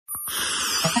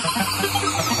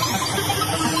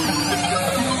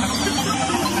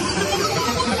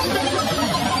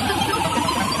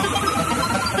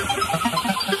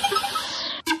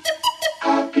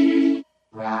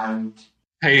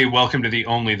Hey, welcome to the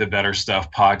Only the Better Stuff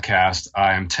podcast.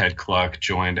 I am Ted Cluck,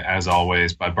 joined as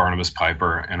always by Barnabas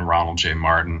Piper and Ronald J.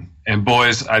 Martin. And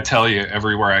boys, I tell you,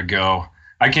 everywhere I go,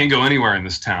 I can't go anywhere in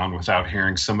this town without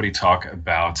hearing somebody talk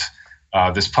about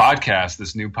this podcast,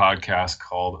 this new podcast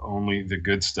called Only the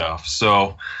Good Stuff.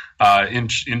 So in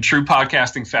true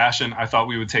podcasting fashion, I thought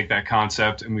we would take that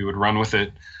concept and we would run with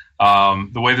it.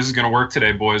 The way this is going to work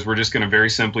today, boys, we're just going to very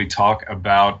simply talk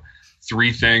about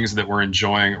 3 things that we're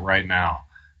enjoying right now.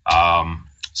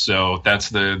 So that's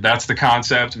the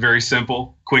concept. Very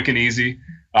simple, quick and easy.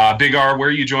 Big R, where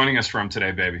are you joining us from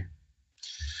today, baby?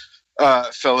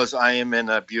 Fellas, I am in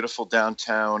a beautiful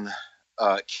downtown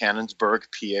Canonsburg,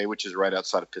 PA, which is right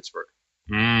outside of Pittsburgh.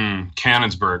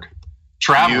 Canonsburg.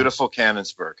 Traveling. Beautiful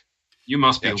Canonsburg. You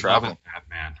must be loving that,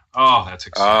 man. Oh, that's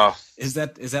exciting. Is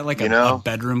that like a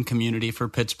bedroom community for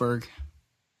Pittsburgh?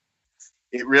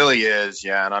 It really is,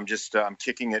 yeah. And I'm just I'm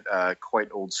kicking it quite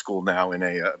old school now in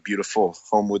a beautiful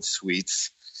Homewood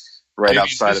Suites right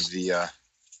outside of the.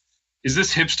 Is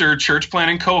this hipster church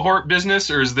planning cohort business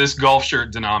or is this golf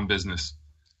shirt denom business?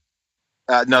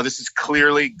 No, this is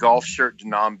clearly golf shirt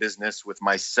denom business with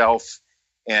myself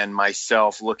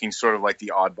looking sort of like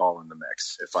the oddball in the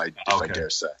mix, if I dare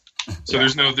say. So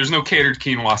there's no catered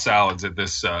quinoa salads at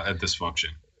this function.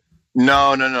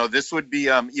 No. This would be,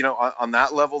 on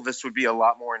that level, this would be a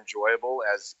lot more enjoyable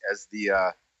as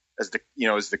the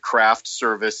craft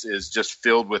service is just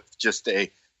filled with just a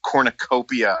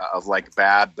cornucopia of like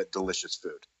bad but delicious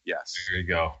food. Yes. There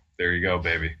you go,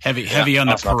 baby. Heavy on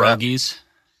the pierogies.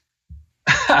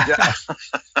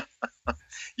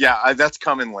 Yeah, that's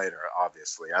coming later,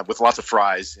 obviously, with lots of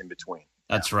fries in between.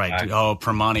 That's right. Oh,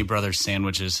 Primanti Brothers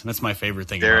sandwiches. That's my favorite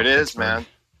thing. There it is, Pittsburgh. man.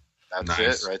 That's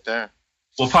nice. It right there.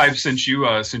 Well, Pipe, since you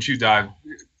dived,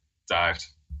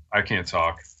 I can't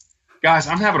talk. Guys,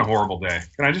 I'm having a horrible day.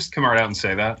 Can I just come right out and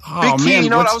say that? Oh, Big T, man, you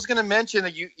know what I was going to mention?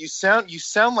 That you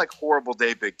sound like horrible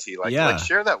day, Big T. Like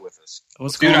share that with us.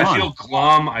 What's going on? I feel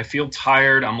glum. I feel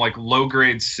tired. I'm like low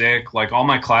grade sick. Like all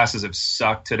my classes have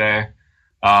sucked today.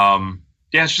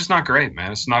 It's just not great,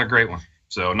 man. It's not a great one.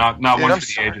 So not one for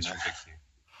the ages for Big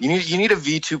T. You need a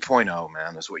V 2.0,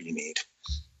 man. Is what you need.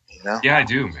 You know? Yeah, I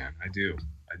do, man. I do.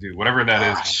 Whatever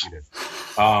that is,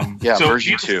 I need it.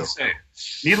 version 2.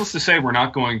 Needless to say, we're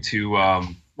not going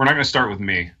to start with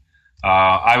me.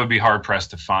 I would be hard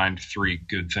pressed to find 3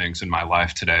 good things in my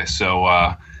life today. So,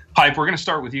 Pipe, we're going to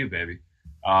start with you, baby.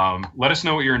 Let us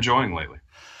know what you're enjoying lately.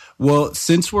 Well,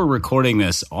 since we're recording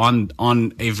this on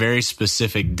a very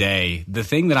specific day, the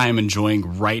thing that I am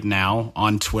enjoying right now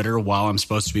on Twitter while I'm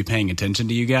supposed to be paying attention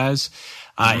to you guys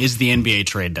is the NBA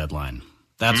trade deadline.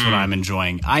 That's what I'm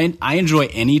enjoying. I enjoy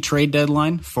any trade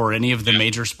deadline for any of the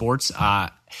major sports.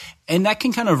 And that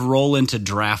can kind of roll into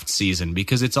draft season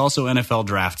because it's also NFL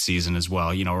draft season as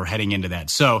well. You know, we're heading into that.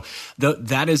 So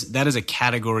that is a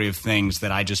category of things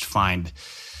that I just find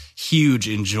huge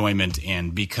enjoyment in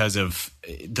because of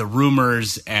the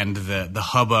rumors and the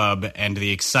hubbub and the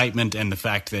excitement and the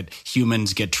fact that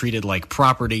humans get treated like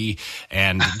property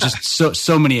and just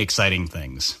so many exciting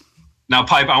things. Now,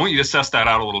 Pipe, I want you to suss that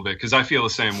out a little bit because I feel the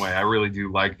same way. I really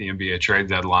do like the NBA trade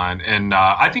deadline. And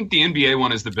I think the NBA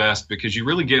one is the best because you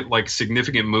really get like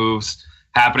significant moves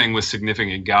happening with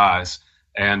significant guys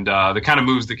and the kind of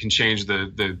moves that can change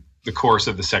the course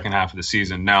of the second half of the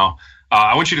season. Now,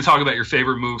 I want you to talk about your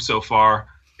favorite move so far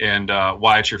and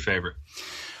why it's your favorite.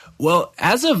 Well,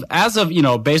 as of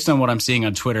based on what I'm seeing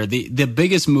on Twitter, the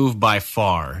biggest move by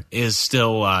far is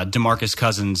still DeMarcus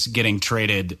Cousins getting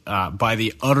traded by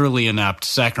the utterly inept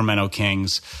Sacramento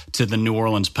Kings to the New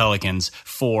Orleans Pelicans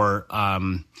for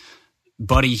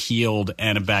Buddy Hield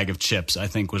and a bag of chips. I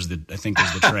think was the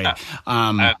trade.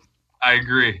 I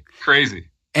agree. Crazy.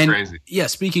 Yeah,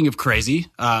 speaking of crazy,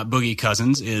 Boogie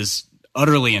Cousins is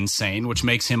utterly insane, which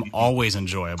makes him always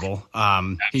enjoyable.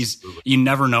 You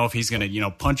never know if he's going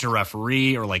to, punch a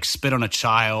referee or like spit on a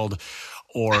child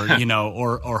or,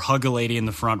 or hug a lady in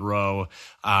the front row.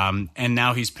 And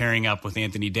now he's pairing up with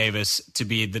Anthony Davis to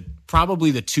be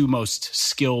probably the 2 most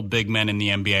skilled big men in the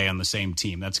NBA on the same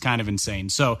team. That's kind of insane.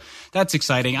 So that's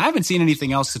exciting. I haven't seen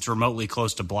anything else that's remotely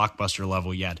close to blockbuster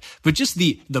level yet, but just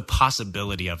the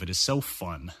possibility of it is so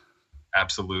fun.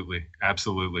 Absolutely.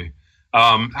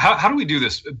 How do we do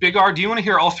this? Big R, do you want to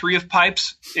hear all 3 of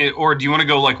Pipes or do you want to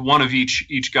go like one of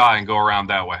each guy and go around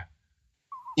that way?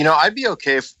 I'd be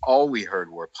okay if all we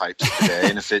heard were Pipes today.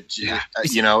 And if it,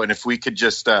 and if we could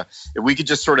just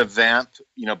sort of vamp,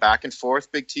 back and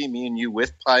forth, Big T, me and you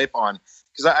with Pipe on,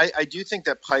 because I do think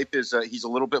that Pipe is, he's a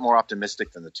little bit more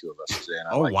optimistic than the 2 of us today.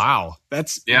 And wow.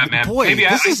 That's, man. Boy, maybe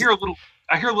I hear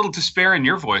a little despair in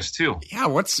your voice too. Yeah.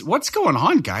 What's going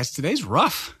on, guys? Today's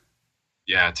rough.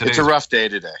 Yeah, it's a rough day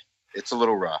today. It's a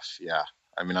little rough. Yeah,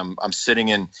 I mean, I'm sitting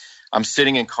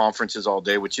in conferences all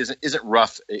day, which isn't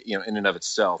rough, you know, in and of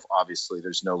itself. Obviously,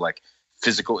 there's no like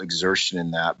physical exertion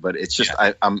in that, but it's just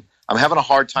I'm having a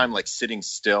hard time like sitting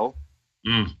still.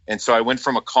 And so I went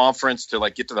from a conference to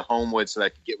like get to the Homewood so that I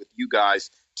could get with you guys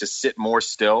to sit more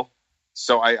still.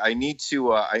 So I need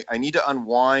to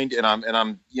unwind, and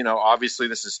I'm you know, obviously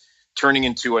this is turning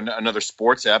into another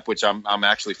sports app, which I'm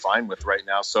actually fine with right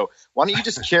now. So why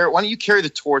don't you carry the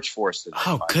torch for us today?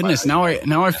 Oh goodness, now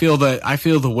I feel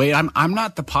the weight. I'm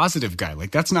not the positive guy.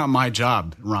 Like that's not my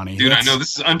job, Ronnie. Dude, I know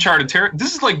this is uncharted territory.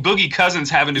 This is like Boogie Cousins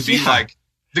having to be like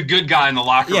the good guy in the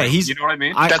locker room. You know what I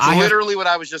mean? That's literally what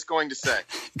I was just going to say.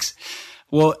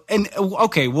 Well, and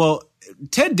okay, well,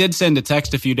 Ted did send a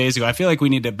text a few days ago. I feel like we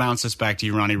need to bounce this back to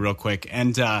you, Ronnie, real quick.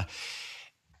 And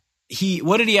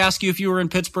what did he ask you if you were in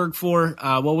Pittsburgh for?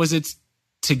 What was it?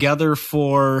 Together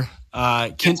for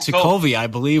Kent Tekulve, I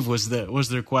believe was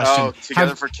their question. Oh,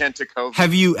 together for Kent Tekulve.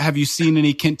 Have you seen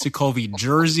any Kent Tekulve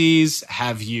jerseys?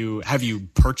 Have you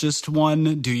purchased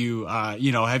one? Do you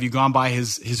have you gone by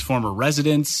his former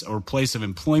residence or place of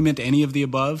employment? Any of the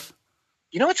above?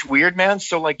 You know, it's weird, man.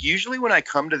 So like usually when I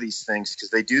come to these things,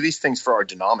 because they do these things for our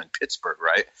denom in Pittsburgh,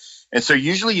 right? And so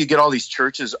usually you get all these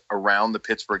churches around the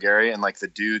Pittsburgh area, and like the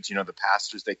dudes, you know, the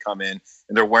pastors, they come in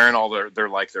and they're wearing all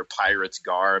their Pirates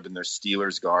garb and their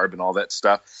Steelers garb and all that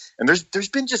stuff. And there's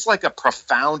been just like a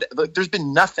profound, like there's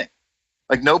been nothing.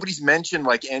 Like nobody's mentioned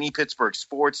like any Pittsburgh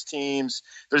sports teams.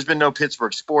 There's been no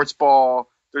Pittsburgh sports ball.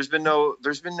 There's been no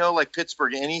like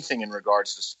Pittsburgh anything in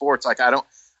regards to sports. Like I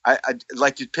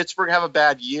like, did Pittsburgh have a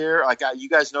bad year? Like, you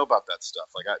guys know about that stuff.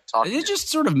 Like, it's just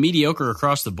sort of mediocre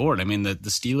across the board. I mean, the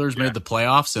Steelers made the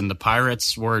playoffs, and the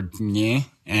Pirates were nyeh.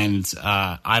 And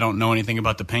I don't know anything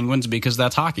about the Penguins because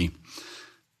that's hockey.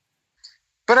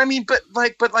 But I mean,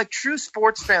 but true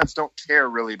sports fans don't care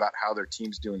really about how their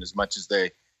team's doing as much as they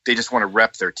just want to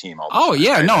rep their team all the time. Oh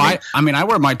yeah, right? No, I mean, I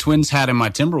wear my Twins hat and my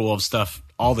Timberwolves stuff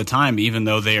all the time, even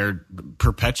though they are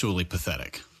perpetually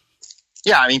pathetic.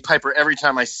 Yeah, I mean, Piper, every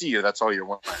time I see you, that's all you're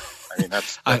wearing. I mean,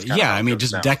 that's yeah, I mean,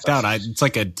 just decked out. It's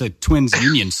like a Twins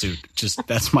union suit. Just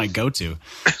that's my go-to.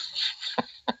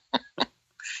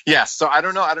 Yeah, so I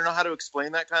don't know how to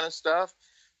explain that kind of stuff.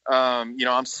 You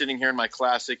know, I'm sitting here in my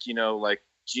classic, you know, like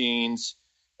jeans,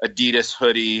 Adidas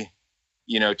hoodie,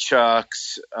 you know,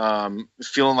 Chucks,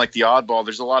 feeling like the oddball.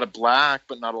 There's a lot of black,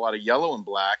 but not a lot of yellow and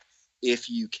black,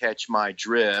 if you catch my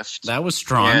drift. That was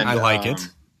strong. And, I like it.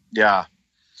 Yeah.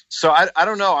 So I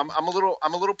don't know. I'm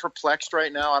a little perplexed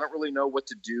right now. I don't really know what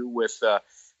to do with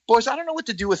boys. I don't know what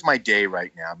to do with my day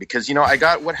right now because, you know,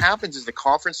 what happens is the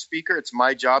conference speaker, it's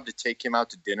my job to take him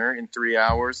out to dinner in 3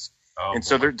 hours. Oh, and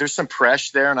so there's some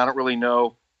pressure there, and I don't really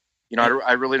know. You know,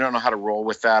 I really don't know how to roll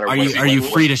with that. Or are you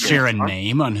free to share a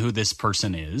name on who this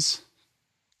person is?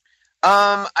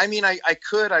 I mean, I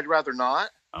could. I'd rather not.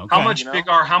 Okay. How much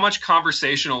how much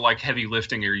conversational like heavy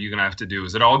lifting are you going to have to do?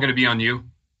 Is it all going to be on you?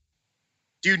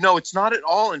 Dude, no, it's not at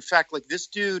all. In fact, like this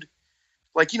dude,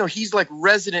 like, you know, he's like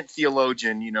resident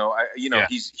theologian, you know,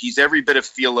 he's every bit of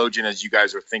theologian as you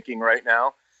guys are thinking right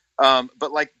now.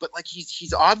 But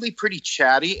he's oddly pretty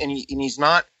chatty, and he's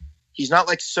not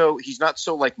so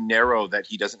like narrow that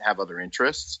he doesn't have other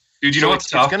interests. Dude, you know what's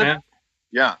tough, man?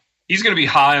 Yeah. He's going to be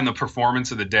high on the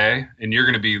performance of the day, and you're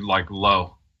going to be like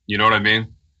low. You know what I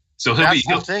mean? So he'll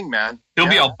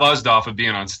be all buzzed off of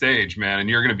being on stage, man, and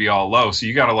you're going to be all low. So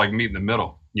you got to like meet in the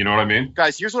middle. You know what I mean?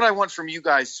 Guys, here's what I want from you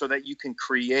guys so that you can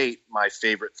create my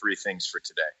favorite 3 things for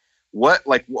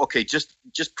today.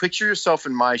 Just picture yourself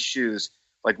in my shoes.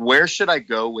 Like, where should I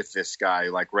go with this guy?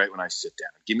 Like right when I sit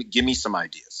down, give me some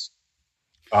ideas.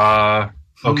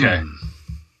 Okay.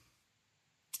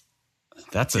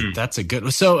 That's a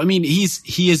good. So, I mean,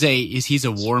 he's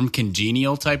a warm,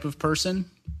 congenial type of person.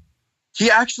 He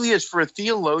actually is for a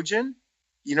theologian.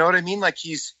 You know what I mean? Like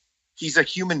he's a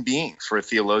human being for a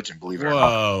theologian, believe it or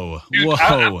not. Dude, whoa.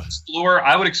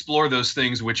 I would explore those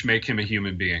things which make him a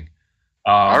human being.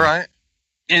 All right.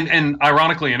 And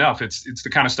ironically enough, it's the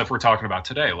kind of stuff we're talking about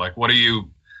today. Like, what are you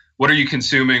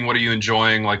consuming? What are you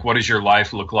enjoying? Like, what does your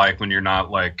life look like when you're not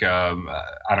like,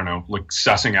 I don't know, like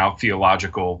sussing out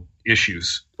theological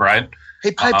issues, right?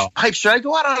 Hey, Pipe, should I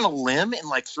go out on a limb and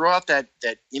like throw out that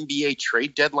NBA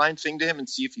trade deadline thing to him and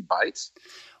see if he bites?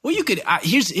 Well, you could.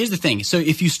 Here's the thing. So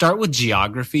if you start with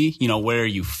geography, you know, where are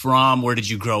you from? Where did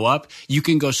you grow up? You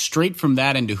can go straight from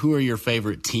that into who are your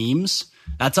favorite teams.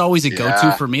 That's always a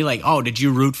go-to for me. Like, oh, did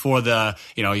you root for the,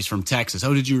 he's from Texas.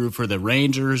 Oh, did you root for the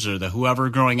Rangers or the whoever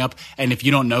growing up? And if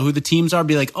you don't know who the teams are,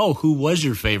 be like, oh, who was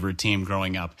your favorite team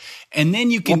growing up? And then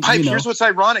you can, well, Pipe, here's what's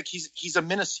ironic. He's a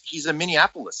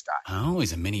Minneapolis guy. Oh,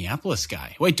 he's a Minneapolis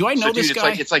guy. Wait, do I know this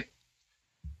guy? It's like,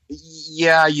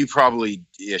 yeah, you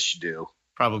probably-ish do.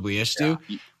 Probably-ish do?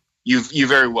 You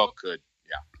very well could.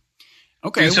 Yeah.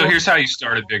 Okay. So here's how you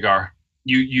started, Big R.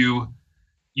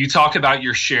 You talk about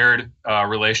your shared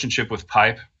relationship with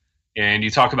Pipe, and you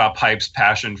talk about Pipe's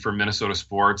passion for Minnesota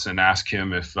sports, and ask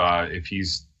him if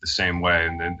he's the same way,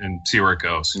 and see where it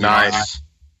goes. Nice.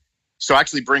 So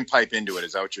actually bring Pipe into it.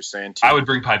 Is that what you're saying, too? I would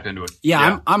bring Pipe into it.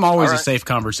 Yeah. I'm always a safe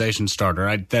conversation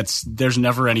starter. There's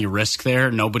never any risk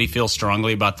there. Nobody feels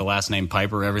strongly about the last name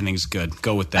Piper. Everything's good.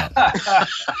 Go with that.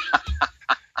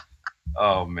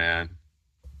 Oh, man.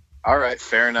 All right,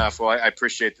 fair enough. Well, I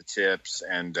appreciate the tips,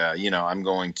 and I'm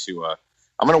going to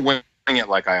wing it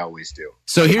like I always do.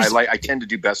 So I tend to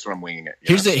do best when I'm winging it.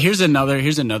 Here's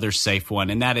another safe one,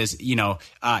 and that is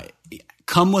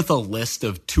come with a list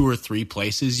of 2 or 3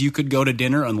 places you could go to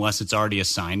dinner unless it's already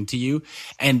assigned to you,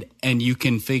 and you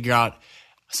can figure out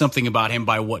something about him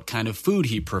by what kind of food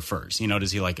he prefers.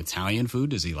 Does he like Italian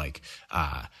food? Does he like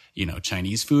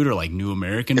Chinese food or like new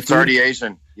American food? It's already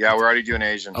Asian. Yeah, we're already doing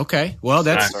Asian. Okay. Well,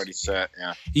 that's already set.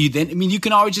 Yeah. You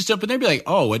can always just jump in there and be like,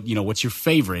 oh, what's your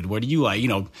favorite? What do you like?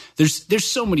 There's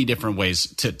so many different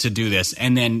ways to do this.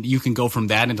 And then you can go from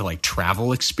that into like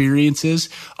travel experiences.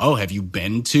 Oh, have you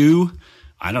been to,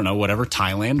 I don't know, whatever,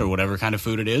 Thailand or whatever kind of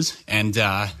food it is? And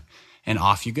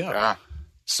off you go. Yeah.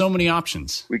 So many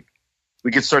options.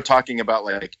 We could start talking about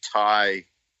like Thai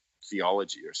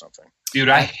theology or something. Dude,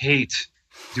 I hate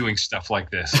doing stuff like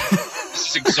this. This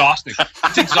is exhausting.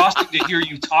 It's exhausting to hear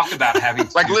you talk about having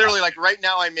to literally, like right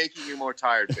now I'm making you more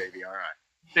tired, baby. All right.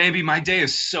 Baby, my day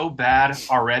is so bad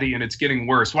already and it's getting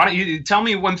worse. Why don't you tell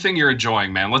me one thing you're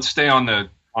enjoying, man? Let's stay on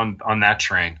that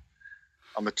train.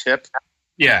 On the tip?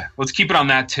 Yeah, let's keep it on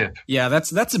that tip. Yeah,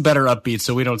 that's a better upbeat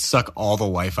so we don't suck all the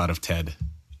life out of Ted.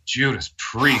 Judas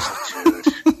Priest. Dude.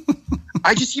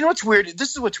 What's weird?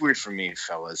 This is what's weird for me,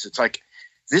 fellas. It's like,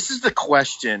 this is the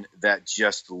question that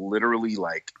just literally,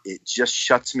 like, it just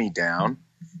shuts me down.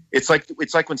 It's like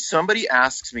when somebody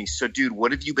asks me, so dude,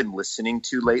 what have you been listening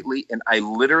to lately? And I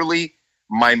literally,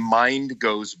 my mind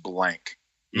goes blank.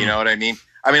 You know what I mean?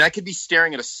 I could be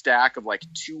staring at a stack of like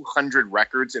 200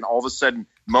 records and all of a sudden,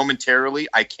 momentarily,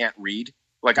 I can't read.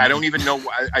 Like, I don't even know.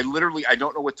 I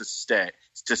don't know what to say.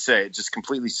 It just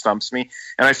completely stumps me.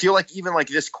 And I feel like even like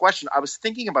this question, I was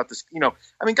thinking about this,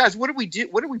 guys, what did we do?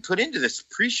 What did we put into this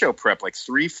pre-show prep? Like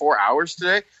 3-4 hours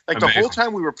today? Like Amazing. The whole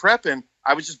time we were prepping,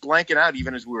 I was just blanking out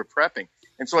even as we were prepping.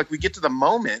 And so like we get to the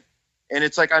moment and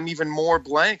it's like I'm even more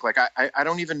blank. Like I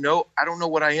don't even know. I don't know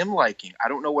what I am liking. I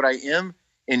don't know what I am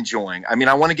enjoying. I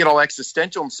want to get all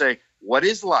existential and say, what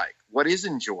is like? What is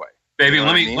enjoy? Baby,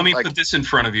 let me put this in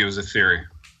front of you as a theory.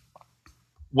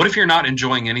 What if you're not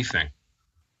enjoying anything?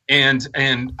 And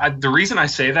the reason I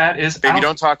say that is, baby,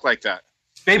 don't talk like that.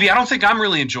 Baby, I don't think I'm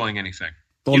really enjoying anything.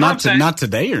 Well, not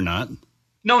today. You're not.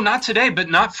 No, not today, but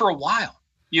not for a while.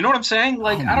 You know what I'm saying?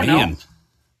 Like, I don't know,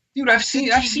 dude. I've seen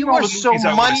you all are the so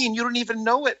money, and you don't even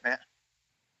know it, man.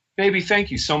 Baby,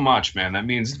 thank you so much, man. That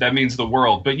means the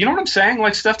world. But you know what I'm saying?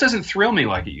 Like, stuff doesn't thrill me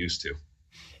like it used to.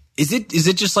 Is it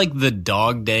just like the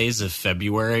dog days of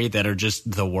February that are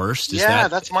just the worst?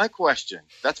 That's my question.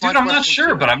 Dude, I'm not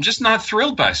sure, but I'm just not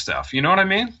thrilled by stuff. You know what I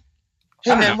mean?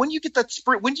 Hey man, when do you get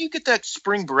that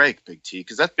spring break, Big T?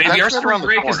 Because our spring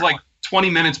break is like 20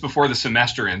 minutes before the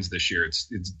semester ends this year. It's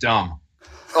dumb.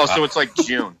 Oh, so it's like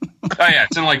June. Oh yeah,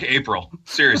 it's in like April.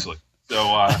 Seriously.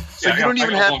 So you don't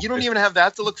even have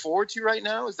that to look forward to right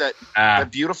now? Is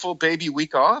that beautiful baby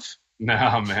week off?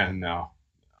 No, man, no.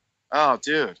 Oh,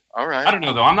 dude. All right. I don't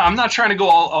know though. I'm not trying to go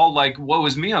all like woe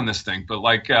is me on this thing, but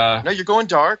like no, you're going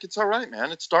dark. It's all right,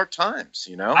 man. It's dark times,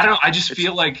 you know. I just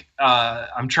feel like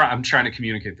I'm trying to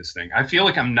communicate this thing. I feel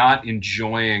like I'm not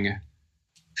enjoying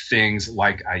things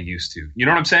like I used to. You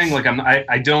know what I'm saying? Like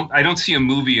I don't see a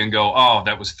movie and go, "Oh,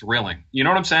 that was thrilling." You know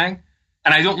what I'm saying?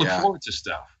 And I don't look forward to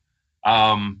stuff.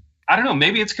 I don't know.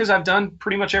 Maybe it's because I've done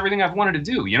pretty much everything I've wanted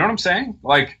to do. You know what I'm saying?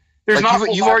 Like there's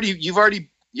not you've already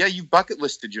you bucket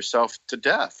listed yourself to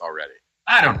death already.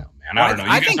 I don't know, man. I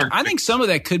don't know. I think some of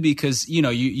that could be because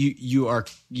you are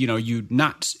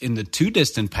not in the too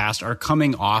distant past are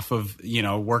coming off of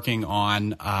working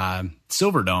on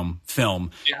Silverdome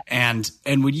film, and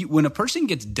when a person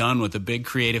gets done with a big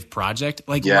creative project,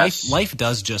 like life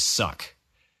does just suck.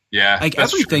 Yeah, like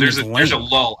that's everything true. is lame. There's a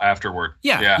lull afterward.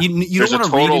 Yeah. You don't want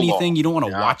to read anything. Lull. You don't want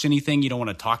to watch anything. You don't want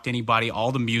to talk to anybody.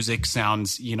 All the music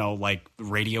sounds, like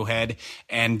Radiohead,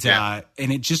 and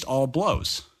it just all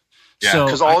blows. Yeah, so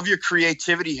because all of your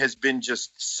creativity has been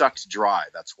just sucked dry.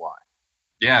 That's why.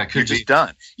 Yeah, you're just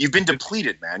done. You've been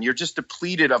depleted, man. You're just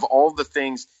depleted of all the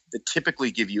things that typically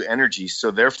give you energy.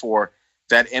 So therefore,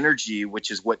 that energy,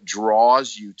 which is what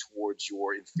draws you towards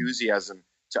your enthusiasm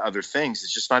to other things,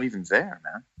 is just not even there,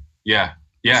 man. Yeah.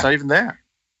 It's not even there.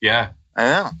 Yeah. I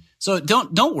know. So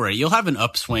don't worry. You'll have an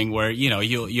upswing where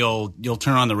you'll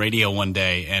turn on the radio one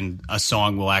day and a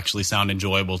song will actually sound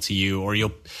enjoyable to you, or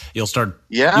you'll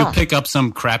you'll pick up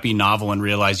some crappy novel and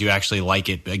realize you actually like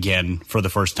it again for the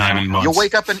first time in months. You'll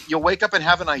wake up and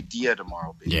have an idea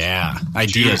tomorrow, baby. Yeah,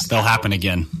 ideas, they'll happen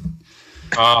again.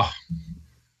 Oh,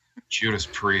 Judas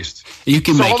Priest. You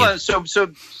can make hold it. on.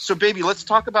 So baby, let's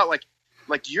talk about like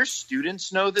do your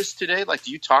students know this today? Like,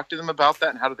 do you talk to them about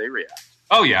that, and how do they react?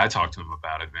 Oh yeah, I talk to them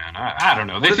about it, man. I don't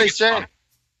know. What do they say? Funny.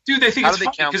 Dude, they think it's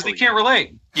funny because they can't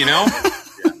relate. Yeah,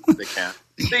 they can't.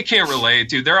 They can't relate,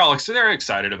 dude. They're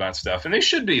excited about stuff, and they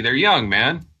should be. They're young,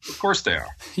 man. Of course they are.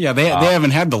 Yeah, they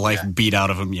haven't had the life beat out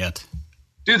of them yet.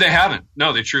 Dude, they haven't.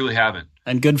 No, they truly haven't.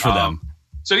 And good for them.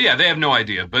 So yeah, they have no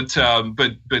idea. But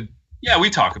yeah, we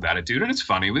talk about it, dude, and it's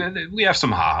funny. We have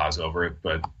some ha-has over it,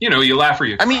 but you laugh or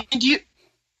you cry.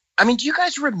 I mean, do you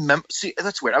guys remember? See,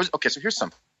 that's weird. So here's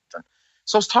something.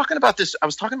 So I was talking about this. I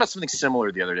was talking about something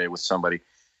similar the other day with somebody,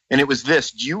 and it was this.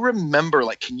 Do you remember?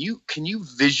 Like, can you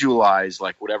visualize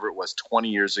like whatever it was 20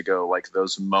 years ago, like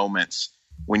those moments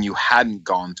when you hadn't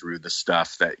gone through the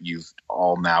stuff that we've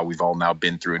all now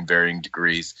been through in varying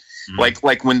degrees,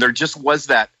 like when there just was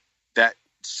that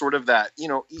sort of that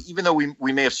even though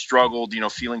we may have struggled,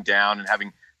 feeling down and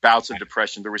having bouts of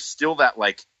depression, there was still that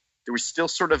there was still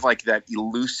sort of like that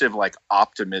elusive like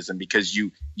optimism because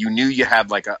you knew you had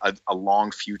like a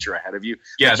long future ahead of you.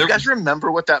 Yeah, do you guys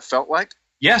remember what that felt like?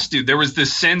 Yes, dude. There was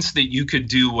this sense that you could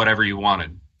do whatever you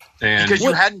wanted. And because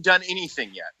you hadn't done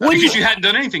anything yet. Because you hadn't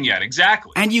done anything yet,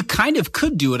 exactly. And you kind of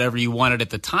could do whatever you wanted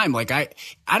at the time. Like I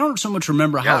don't so much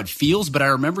remember how it feels, but I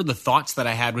remember the thoughts that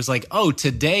I had was like, oh,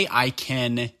 today I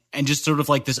can, and just sort of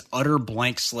like this utter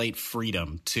blank slate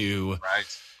freedom to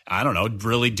I don't know,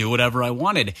 really do whatever I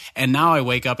wanted. And now I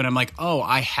wake up and I'm like, oh,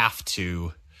 I have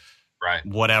to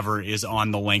whatever is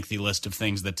on the lengthy list of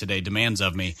things that today demands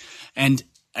of me. And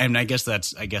I guess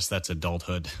that's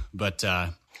adulthood. But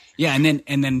yeah,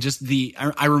 and then just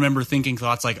I remember thinking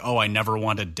thoughts like, oh, I never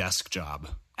want a desk job.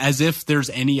 As if there's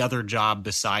any other job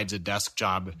besides a desk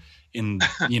job in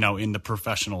in the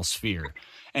professional sphere.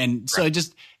 And so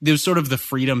there's sort of the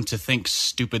freedom to think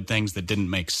stupid things that didn't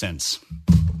make sense.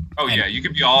 Oh, yeah. You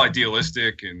could be all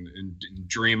idealistic and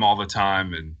dream all the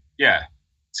time. And yeah,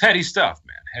 it's heady stuff,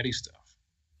 man. Heady stuff.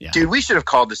 Yeah. Dude, we should have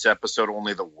called this episode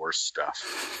Only the Worst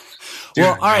Stuff. Dude,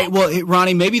 well, all right. Well,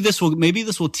 Ronnie, maybe this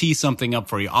will tee something up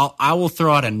for you. I will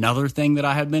throw out another thing that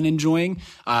I have been enjoying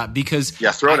because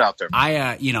throw it out there.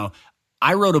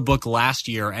 I wrote a book last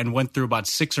year and went through about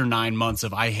 6 or 9 months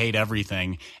of I hate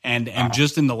everything, and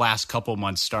just in the last couple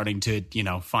months starting to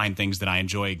find things that I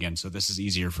enjoy again. So this is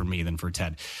easier for me than for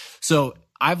Ted. So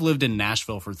I've lived in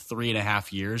Nashville for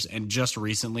 3.5 years, and just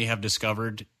recently have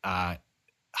discovered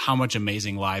how much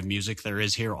amazing live music there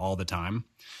is here all the time.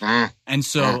 And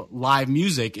so live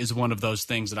music is one of those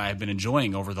things that I have been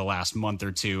enjoying over the last month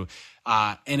or two.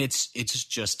 And it's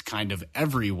just kind of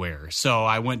everywhere. So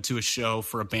I went to a show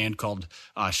for a band called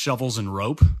Shovels and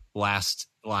Rope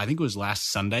I think it was last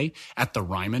Sunday at the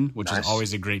Ryman, which is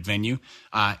always a great venue.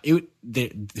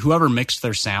 Whoever mixed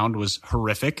their sound was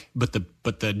horrific, but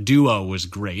the duo was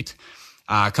great.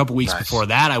 A couple weeks before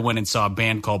that, I went and saw a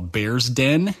band called Bears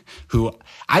Den, who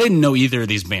I didn't know either of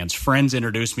these bands. Friends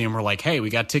introduced me and were like, hey, we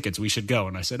got tickets. We should go.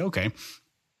 And I said, okay.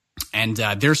 And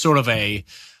they're sort of a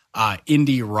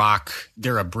indie rock.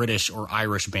 They're a British or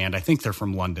Irish band. I think they're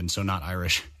from London, so not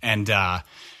Irish. And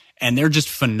they're just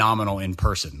phenomenal in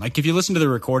person. Like if you listen to the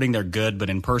recording, they're good, but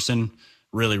in person,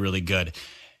 really, really good.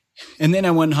 And then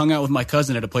I went and hung out with my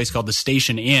cousin at a place called the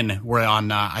Station Inn, where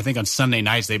I think on Sunday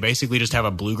nights, they basically just have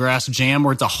a bluegrass jam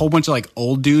where it's a whole bunch of like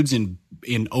old dudes in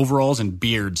overalls and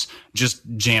beards just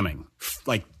jamming,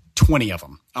 like 20 of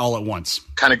them all at once.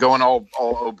 Kind of going all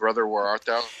oh brother, where art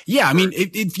thou? Yeah, I mean,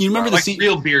 if you remember like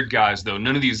real beard guys though,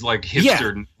 none of these like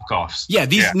hipster knockoffs. Yeah,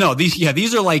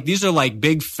 these are like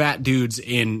big fat dudes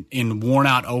in worn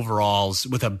out overalls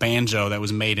with a banjo that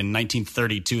was made in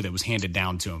 1932 that was handed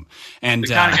down to them. And the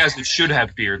kind of guys that should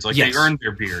have beards, like they earned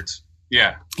their beards.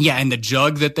 Yeah. Yeah, and the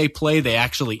jug that they play, they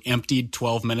actually emptied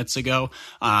 12 minutes ago.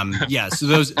 Yeah,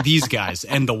 so these guys,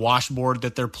 and the washboard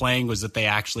that they're playing was that they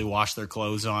actually wash their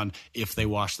clothes on if they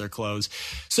wash their clothes.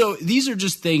 So these are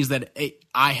just things that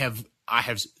I have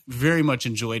very much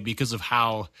enjoyed because of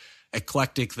how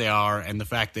eclectic they are, and the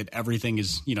fact that everything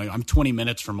is, I'm 20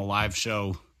 minutes from a live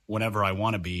show whenever I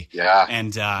want to be. Yeah.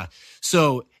 And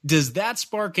so does that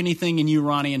spark anything in you,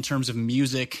 Ronnie, in terms of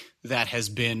music that has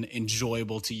been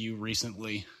enjoyable to you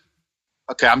recently?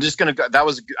 Okay, I'm just going to go.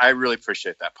 I really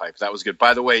appreciate that, Pipe. That was good.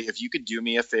 By the way, if you could do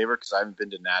me a favor, because I haven't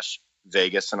been to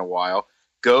Vegas in a while,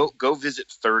 go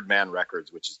visit Third Man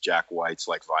Records, which is Jack White's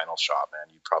like vinyl shop,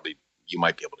 man. You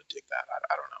might be able to dig that.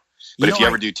 I don't know. But if you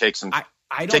ever do, take some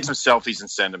selfies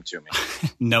and send them to me.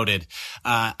 Noted.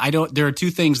 There are two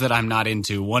things that I'm not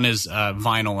into. One is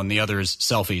vinyl and the other is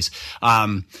selfies.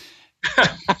 In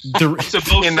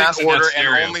that order, and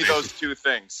only those two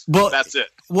things. Well, that's it.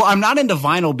 Well, I'm not into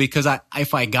vinyl because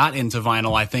if I got into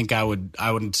vinyl, I think I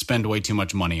would spend way too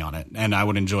much money on it, and I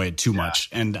would enjoy it too much.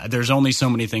 And there's only so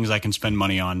many things I can spend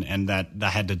money on, and that I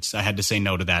had to say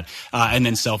no to that. And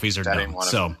then selfies are dumb.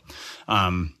 So,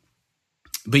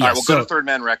 but yeah, all right, we'll go to Third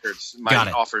Man Records.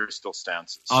 My offer still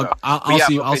stands. So.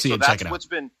 I'll see it. Check it out.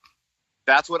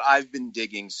 That's what I've been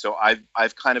digging. So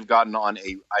I've kind of gotten on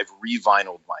I've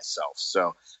revinyled myself.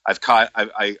 So I've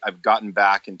gotten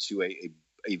back into a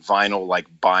vinyl like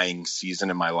buying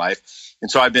season in my life. And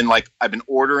so I've been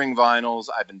ordering vinyls.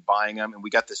 I've been buying them, and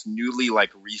we got this newly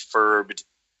like refurbed,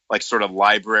 like sort of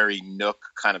library nook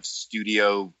kind of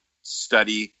studio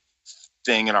study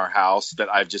thing in our house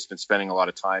that I've just been spending a lot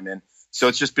of time in. So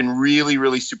it's just been really,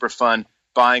 really super fun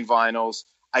buying vinyls.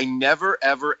 I never,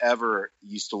 ever, ever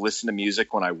used to listen to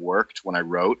music when I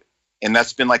wrote. And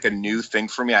that's been like a new thing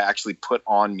for me. I actually put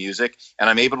on music, and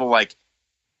I'm able to like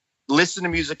listen to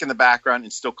music in the background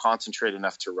and still concentrate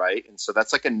enough to write. And so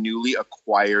that's like a newly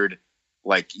acquired,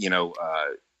 like,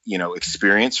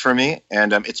 experience for me.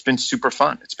 And it's been super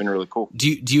fun. It's been really cool.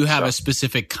 Do you have a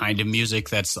specific kind of music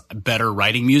that's better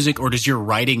writing music, or does your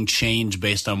writing change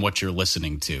based on what you're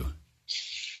listening to?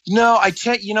 No, I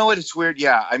can't. You know what? It's weird.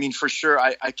 Yeah, I mean, for sure,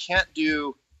 I can't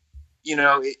do.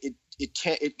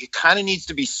 It kind of needs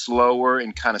to be slower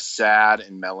and kind of sad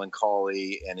and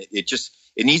melancholy, and it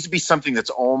needs to be something that's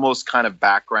almost kind of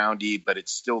backgroundy, but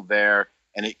it's still there,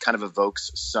 and it kind of evokes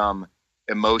some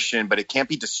emotion, but it can't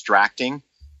be distracting.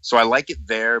 So I like it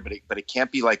there, but it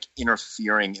can't be like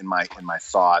interfering in my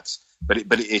thoughts. But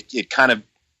it kind of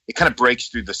breaks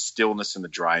through the stillness and the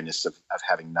dryness of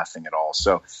having nothing at all.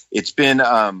 So it's been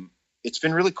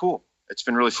really cool. It's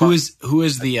been really fun. Who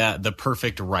is the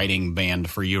perfect writing band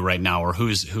for you right now, or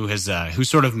who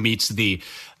sort of meets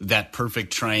that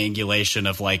perfect triangulation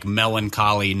of like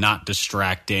melancholy, not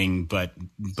distracting, but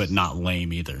not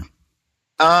lame either?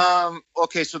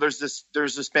 Okay, so there's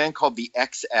this band called the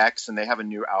XX, and they have a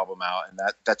new album out, and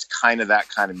that's kind of that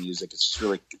kind of music. It's just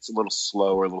it's a little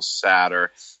slower, a little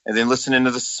sadder. And then listening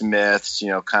to the Smiths,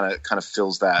 kind of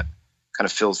fills that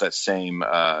same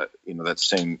that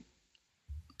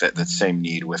same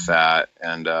need with that.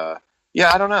 And I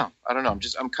don't know.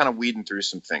 I'm kind of weeding through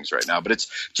some things right now, but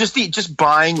it's just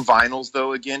buying vinyls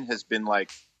though. Again, has been like,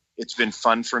 it's been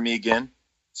fun for me again.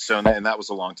 So, and that was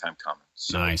a long time coming.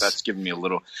 So nice. That's given me a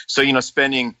little,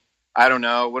 spending, I don't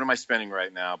know, what am I spending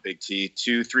right now? Big T,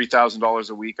 $2,000-$3,000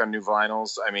 a week on new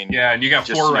vinyls. I mean, yeah. And you got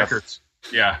 4 records.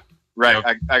 Yeah. Right.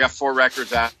 Yep. I got 4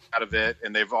 records out of it,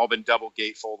 and they've all been double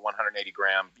gatefold, 180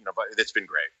 gram, but it's been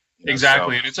great.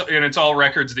 Exactly. So. And it's all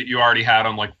records that you already had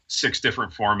on like 6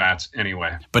 different formats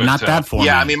anyway. But not that format.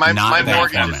 Yeah, I mean my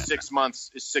mortgage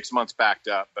is 6 months backed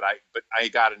up, but I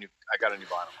got a new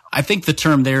vinyl. I think the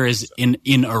term there is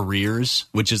in arrears,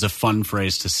 which is a fun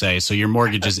phrase to say. So your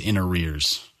mortgage is in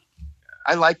arrears.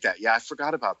 I like that. Yeah, I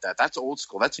forgot about that. That's old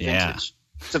school. That's vintage. Yeah.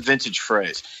 It's a vintage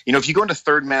phrase. If you go into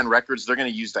Third Man Records, they're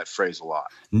going to use that phrase a lot.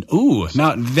 Ooh,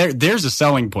 now there's a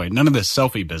selling point. None of this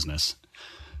selfie business.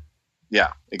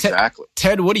 Yeah, exactly.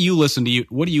 Ted, what do you listen to?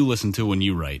 What do you listen to when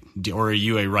you write? Or are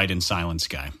you a write in silence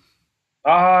guy?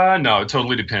 No, it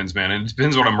totally depends, man. It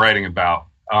depends what I'm writing about.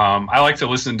 I like to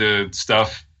listen to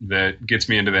stuff that gets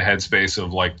me into the headspace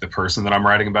of like the person that I'm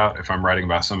writing about, if I'm writing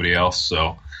about somebody else.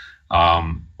 So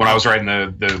when I was writing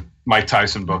the Mike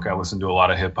Tyson book, I listened to a lot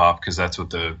of hip hop because that's what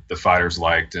the fighters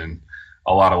liked, and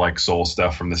a lot of like soul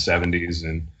stuff from the 70s,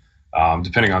 and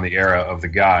depending on the era of the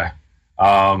guy.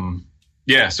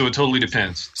 Yeah, so it totally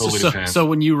depends. Depends. So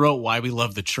when you wrote Why We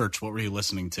Love the Church, what were you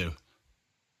listening to?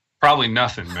 Probably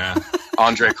nothing, man.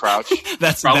 Andre Crouch.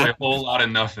 That's probably a whole lot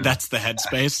of nothing. That's the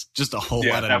headspace. Just a whole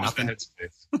lot of nothing. Was the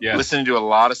headspace. Yeah. Listening to a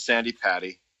lot of Sandy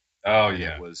Patty. Oh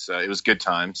yeah. It was good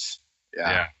times.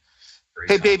 Yeah.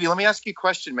 Hey, baby, let me ask you a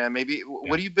question, man. Maybe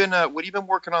what have you been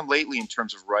working on lately in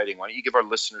terms of writing? Why don't you give our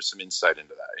listeners some insight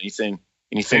into that? Anything?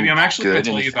 Maybe I'm actually going to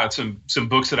tell you about some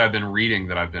books that I've been reading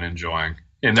that I've been enjoying.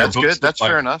 And that's good. That's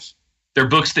fair enough. They're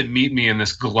books that meet me in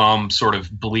this glum, sort of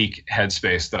bleak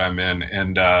headspace that I'm in.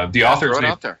 And the author's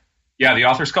name, out there. Yeah, the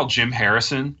author's called Jim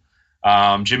Harrison.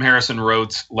 Jim Harrison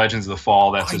wrote Legends of the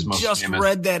Fall. That's his most famous. I just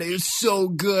read that. It was so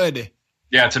good.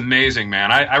 Yeah, it's amazing,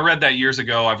 man. I read that years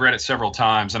ago. I've read it several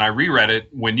times, and I reread it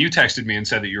when you texted me and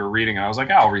said that you were reading it. I was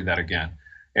like, I'll read that again.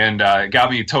 And it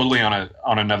got me totally on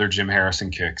another Jim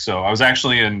Harrison kick. So I was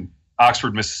actually in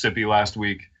Oxford, Mississippi last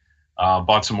week,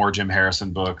 bought some more Jim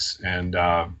Harrison books. And,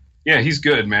 he's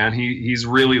good, man. He's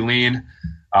really lean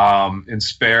and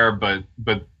spare, but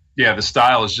yeah, the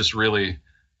style is just really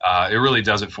it really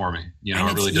does it for me. You know,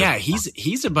 it really does. Yeah,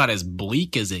 he's about as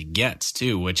bleak as it gets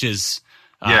too, which is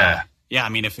yeah. I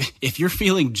mean, if you're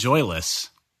feeling joyless,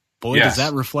 boy, does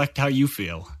that reflect how you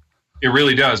feel. It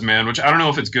really does, man. Which I don't know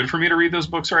if it's good for me to read those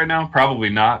books right now. Probably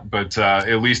not, but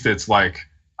at least it's like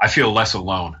I feel less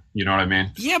alone. You know what I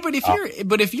mean? Yeah, but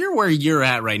if you're where you're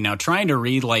at right now, trying to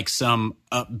read like some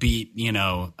upbeat,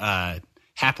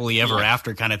 happily ever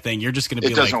after kind of thing, you're just going to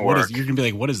be like, you're going to be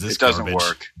like, what is this? It doesn't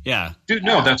work. Yeah, dude.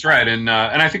 No, that's right. And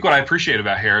I think what I appreciate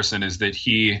about Harrison is that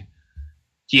he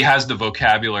has the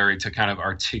vocabulary to kind of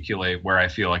articulate where I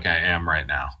feel like I am right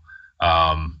now.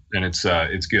 And it's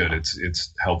good.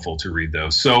 It's helpful to read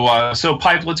those. So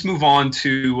Pipe, let's move on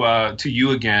to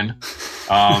you again.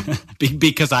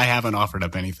 Because I haven't offered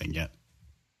up anything yet.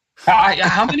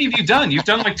 How many have you done? You've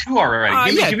done like 2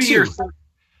 already. Give me your third.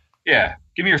 Yeah.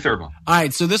 Give me your third one. All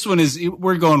right. So this one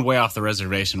we're going way off the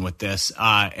reservation with this.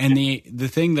 And the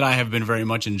thing that I have been very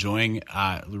much enjoying,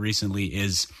 recently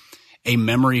is a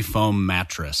memory foam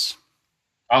mattress.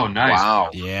 Oh, nice. Wow.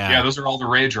 Yeah, those are all the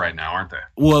rage right now, aren't they?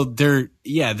 Well, they're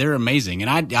amazing.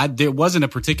 And there wasn't a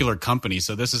particular company,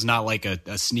 so this is not like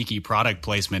a sneaky product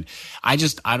placement.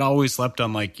 I'd always slept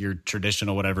on like your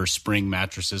traditional whatever spring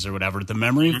mattresses or whatever. The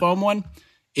memory foam one,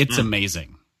 it's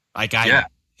amazing. Like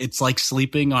it's like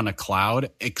sleeping on a cloud,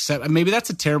 except maybe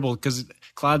that's a terrible, because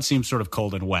cloud seems sort of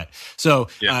cold and wet. So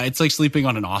it's like sleeping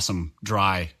on an awesome,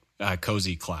 dry,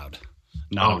 cozy cloud.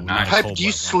 No, nice. Pipe, do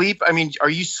you sleep? I mean, are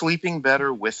you sleeping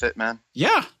better with it, man?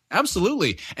 Yeah,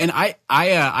 absolutely. And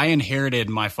I inherited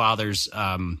my father's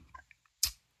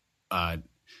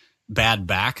bad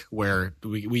back, where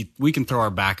we can throw our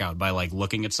back out by like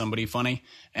looking at somebody funny,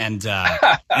 and then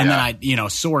I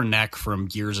sore neck from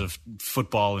years of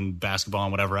football and basketball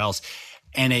and whatever else,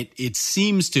 and it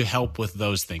seems to help with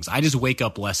those things. I just wake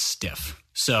up less stiff.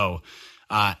 So.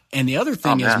 And the other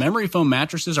thing is memory foam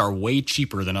mattresses are way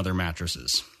cheaper than other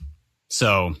mattresses.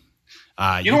 So,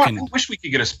 you know what? I wish we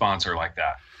could get a sponsor like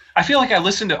that. I feel like I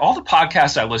listen to all the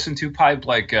podcasts I listen to, Pipe,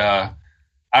 like, I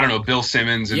don't know, Bill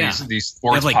Simmons and these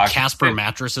sports podcasts. Like Casper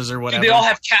mattresses or whatever. Dude, they all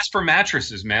have Casper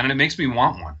mattresses, man. And it makes me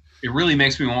want one. It really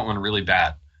makes me want one really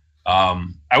bad.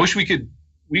 I wish we could.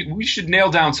 We should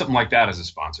nail down something like that as a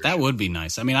sponsor. That would be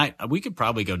nice. I mean, we could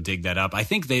probably go dig that up. I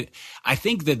think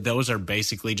that those are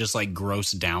basically just like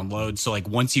gross downloads. So like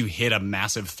once you hit a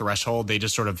massive threshold, they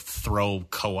just sort of throw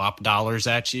co-op dollars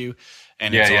at you,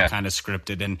 and it's all kind of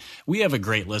scripted. And we have a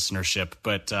great listenership,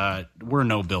 but we're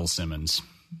no Bill Simmons.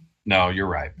 No, you're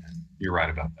right. You're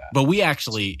right about that. But we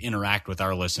actually interact with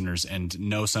our listeners and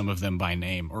know some of them by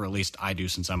name, or at least I do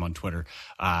since I'm on Twitter.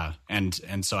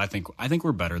 And so I think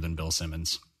we're better than Bill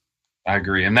Simmons. I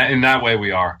agree. And in that way we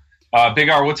are. Big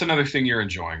R, what's another thing you're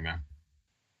enjoying, man?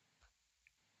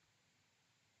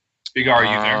 Big R, are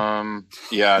you there?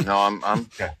 Yeah, no, I'm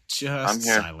okay. I'm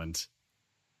here. Silent.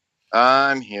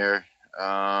 I'm here.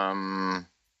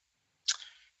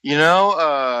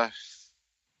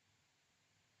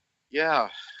 Yeah,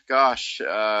 gosh,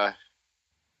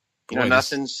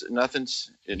 nothing's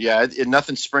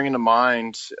springing to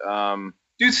mind.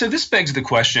 Dude, so this begs the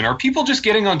question: are people just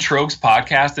getting on Troeg's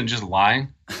podcast and just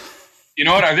lying? You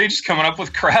know what? Are they just coming up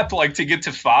with crap like to get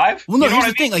to 5? Well, no. Here's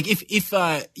the thing: like if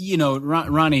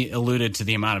Ronnie alluded to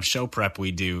the amount of show prep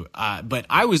we do, but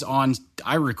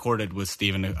I recorded with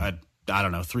Steven I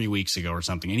don't know, 3 weeks ago or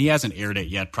something, and he hasn't aired it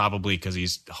yet, probably because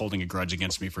he's holding a grudge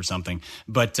against me for something,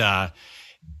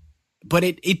 But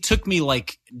it took me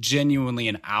like genuinely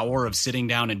an hour of sitting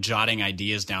down and jotting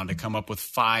ideas down to come up with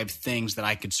 5 things that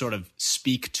I could sort of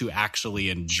speak to actually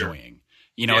enjoying.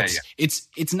 Sure.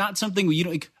 It's not something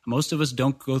most of us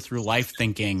don't go through life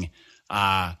thinking,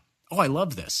 I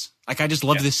love this. Like I just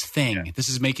love this thing. Yeah. This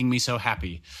is making me so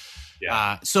happy.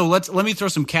 Yeah. So let me throw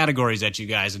some categories at you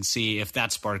guys and see if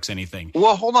that sparks anything.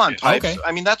 Well, hold on, Pipes. Okay.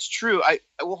 I mean, that's true.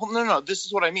 No. This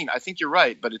is what I mean. I think you're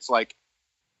right, but it's like,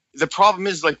 the problem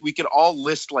is like we could all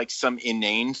list like some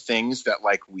inane things that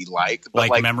like we like, but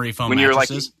like memory foam when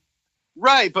mattresses. You're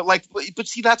like, right, but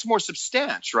see, that's more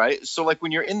substantial, right? So like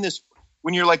when you're in this,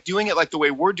 when you're like doing it like the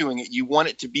way we're doing it, you want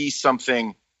it to be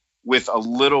something with a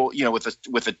little, you know, with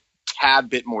a tad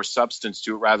bit more substance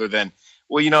to it, rather than,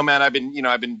 well, you know, man, I've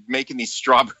been making these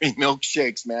strawberry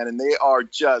milkshakes, man, and they are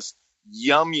just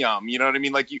yum yum. You know what I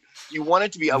mean? Like you want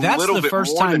it to be a little bit more. That's the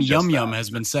first time yum yum has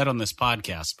been said on this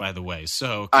podcast, by the way.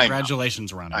 So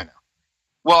congratulations, Ronnie. I know.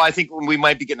 Well, I think we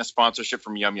might be getting a sponsorship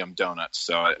from Yum Yum Donuts.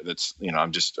 So that's, you know,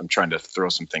 I'm trying to throw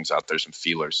some things out there, some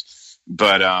feelers.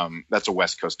 But that's a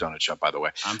West Coast donut shop, by the way.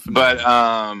 But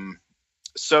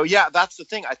so yeah, that's the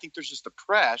thing. I think there's just the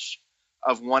pressure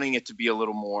of wanting it to be a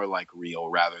little more like real,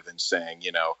 rather than saying,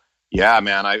 you know, yeah,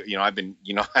 man,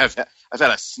 I've had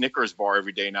a Snickers bar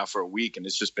every day now for a week, and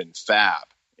it's just been fab.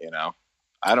 You know,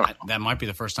 I don't know. That might be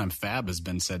the first time fab has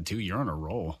been said too. You're on a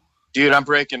roll. Dude, I'm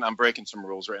breaking some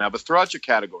rules right now. But throw out your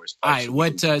categories. All right,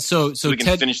 so we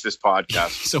can finish this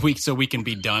podcast. so we can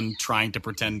be done trying to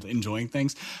pretend enjoying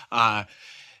things.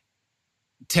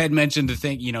 Ted mentioned the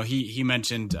thing. You know, he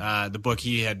mentioned the book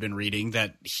he had been reading.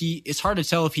 That it's hard to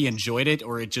tell if he enjoyed it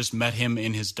or it just met him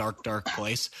in his dark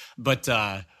place. But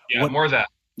more of that.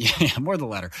 Yeah, more the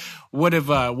latter. What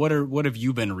have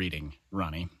you been reading,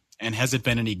 Ronnie? And has it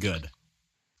been any good?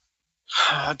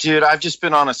 Dude, I've just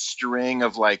been on a string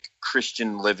of like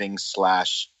Christian living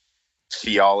 /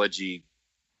 theology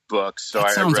books. So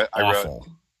I wrote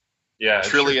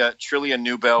Trillia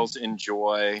Newbells in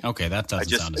Joy. Okay, that doesn't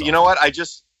sound as you know what? I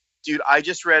just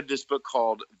read this book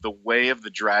called The Way of the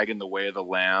Dragon, The Way of the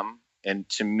Lamb. And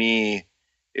to me,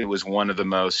 it was one of the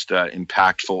most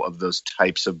impactful of those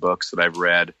types of books that I've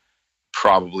read,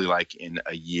 probably like in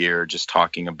a year, just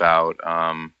talking about,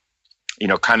 you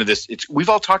know, kind of this, we've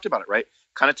all talked about it, right?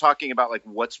 Kind of talking about like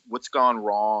what's gone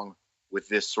wrong with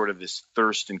this sort of this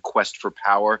thirst and quest for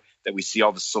power that we see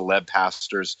all the celeb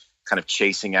pastors kind of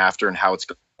chasing after, and how it's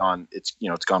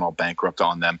gone all bankrupt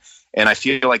on them. And I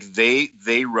feel like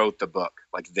they wrote the book,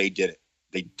 like they did it.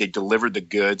 They delivered the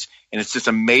goods, and it's this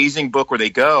amazing book where they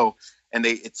go and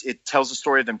it tells the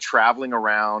story of them traveling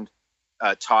around,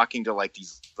 talking to like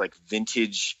these like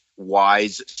vintage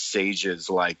wise sages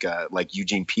like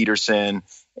Eugene Peterson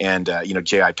and you know,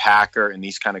 J.I. Packer and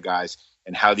these kind of guys,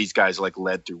 and how these guys like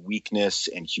led through weakness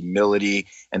and humility,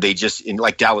 and they just, in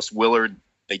like Dallas Willard,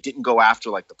 they didn't go after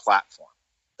like the platform.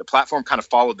 The platform kind of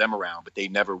followed them around, but they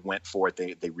never went for it.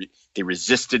 They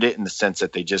resisted it in the sense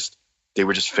that they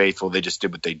were just faithful. They just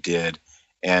did what they did.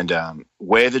 And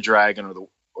Way of the Dragon or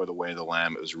the Way of the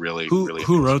Lamb, it was really really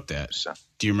who wrote that? So,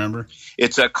 do you remember?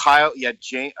 It's a Jamin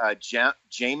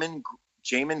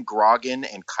Grogan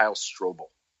and Kyle Strobel.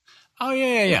 Oh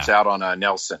yeah. It's out on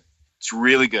Nelson. It's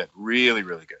really good, really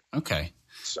really good. Okay.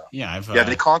 So yeah, I'm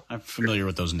familiar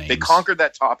with those names. They conquered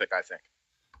that topic, I think,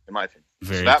 in my opinion.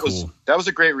 Very cool. That was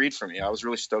a great read for me. I was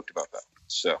really stoked about that.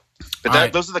 So,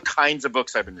 but those are the kinds of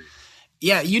books I've been reading.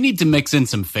 Yeah, you need to mix in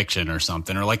some fiction or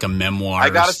something, or like a memoir.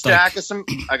 I got a stack of some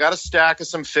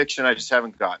fiction. I just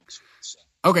haven't gotten to. So.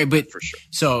 Okay, but for sure.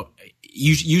 So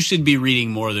you should be reading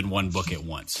more than one book at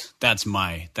once. That's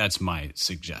my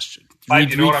suggestion.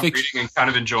 You know what I'm reading and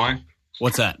kind of enjoying?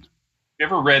 What's that? You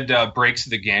ever read Breaks of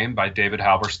the Game by David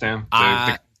Halberstam?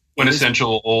 The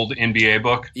quintessential old NBA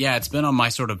book? Yeah, it's been on my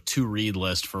sort of to-read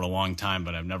list for a long time,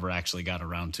 but I've never actually got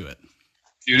around to it.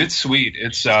 Dude, it's sweet.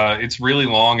 It's really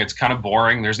long. It's kind of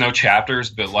boring. There's no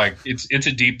chapters, but like it's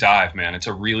a deep dive, man. It's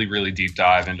a really, really deep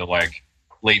dive into like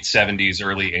late 70s,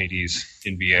 early 80s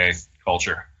NBA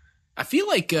culture. I feel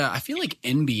like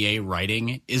NBA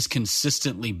writing is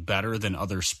consistently better than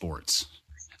other sports.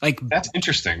 Like, that's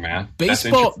interesting, man.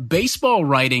 Baseball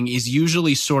writing is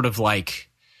usually sort of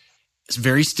like it's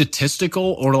very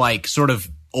statistical, or like sort of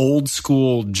old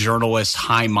school journalist,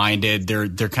 high minded.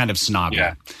 They're kind of snobby.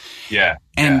 Yeah.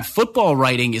 And football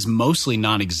writing is mostly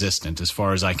non-existent as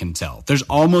far as I can tell. There's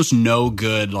almost no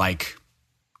good, like,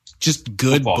 just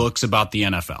good books about the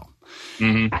NFL.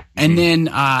 Mm-hmm. And then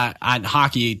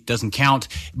hockey doesn't count.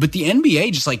 But the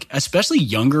NBA, just like, especially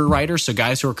younger writers, so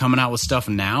guys who are coming out with stuff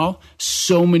now,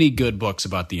 so many good books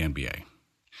about the NBA.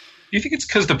 Do you think it's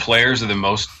because the players are the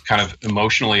most kind of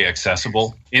emotionally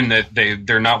accessible in that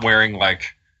they're not wearing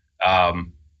like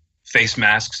face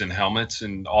masks and helmets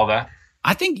and all that?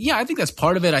 I think that's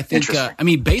part of it. I think,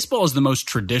 baseball is the most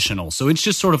traditional. So it's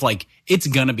just sort of like, it's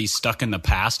going to be stuck in the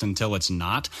past until it's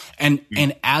not. And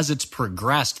as it's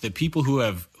progressed, the people who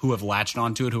have latched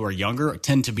onto it, who are younger,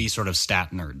 tend to be sort of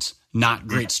stat nerds, not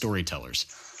great storytellers.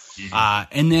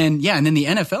 Mm-hmm. And then the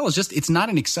NFL is just, it's not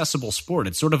an accessible sport.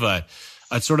 It's sort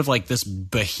of like this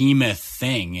behemoth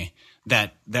thing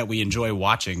that we enjoy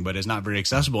watching, but is not very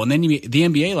accessible. And then the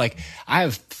NBA, like I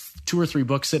have 2 or 3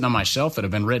 books sitting on my shelf that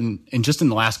have been written in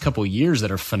the last couple of years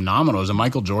that are phenomenal. There's a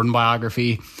Michael Jordan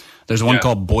biography. There's one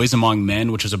called Boys Among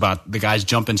Men, which is about the guys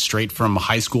jumping straight from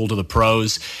high school to the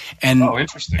pros. And,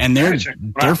 interesting. And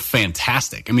they're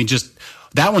fantastic. I mean, just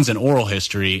that one's an oral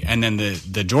history. And then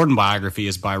the Jordan biography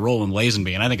is by Roland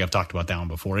Lazenby. And I think I've talked about that one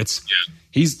before.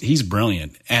 He's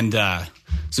brilliant. And,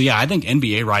 so yeah, I think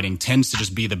NBA writing tends to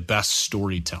just be the best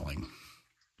storytelling.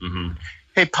 Mm-hmm.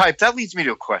 Hey, Pipe, that leads me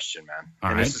to a question, man. All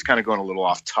and right. This is kind of going a little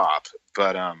off top,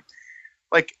 but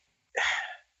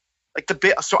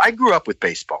so I grew up with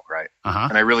baseball, right? Uh-huh.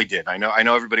 And I really did. I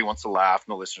know everybody wants to laugh,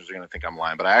 and the listeners are going to think I'm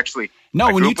lying, but I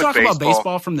when grew you up talk with about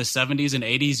baseball from the 70s and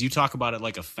 80s, you talk about it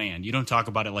like a fan. You don't talk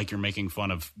about it like you're making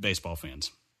fun of baseball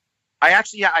fans.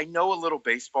 I know a little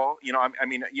baseball. You know, I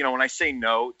mean, you know, when I say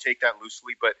no, take that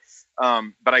loosely, but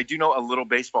I do know a little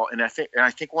baseball, and I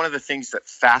think one of the things that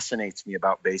fascinates me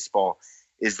about baseball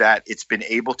is that it's been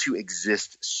able to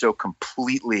exist so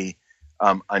completely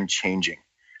unchanging.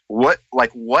 What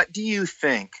do you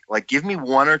think? Like, give me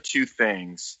 1 or 2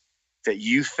 things that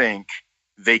you think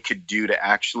they could do to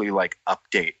actually like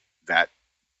update that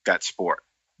sport.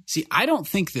 See, I don't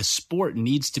think the sport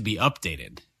needs to be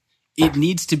updated. It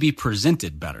needs to be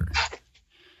presented better.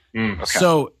 Okay.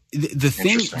 So the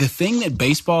thing that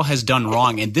baseball has done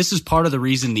wrong, and this is part of the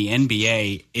reason the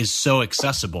NBA is so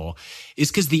accessible,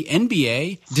 is because the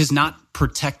NBA does not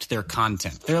protect their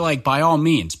content. They're like, by all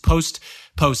means, post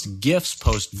GIFs,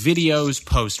 post videos,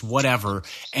 post whatever,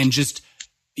 and just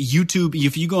YouTube.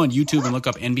 If you go on YouTube and look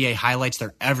up NBA highlights,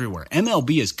 they're everywhere.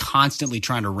 MLB is constantly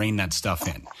trying to rein that stuff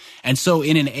in. And so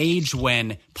in an age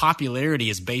when popularity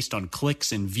is based on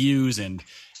clicks and views and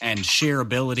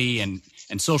shareability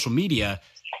and social media,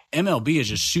 MLB is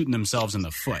just shooting themselves in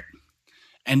the foot.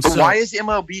 And but so, why is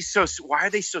MLB why are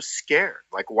they so scared?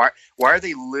 Like, why are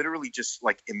they literally just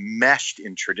like enmeshed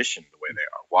in tradition the way they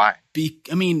are? Why?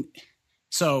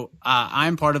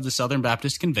 I'm part of the Southern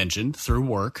Baptist Convention through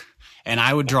work, and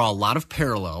I would draw a lot of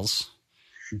parallels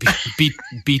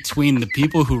between the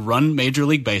people who run Major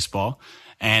League Baseball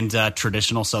and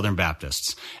traditional Southern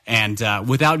Baptists. And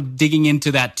without digging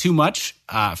into that too much,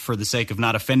 for the sake of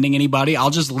not offending anybody,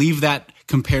 I'll just leave that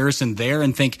comparison there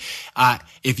and think,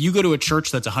 if you go to a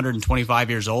church that's 125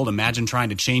 years old, imagine trying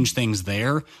to change things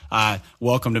there.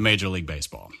 Welcome to Major League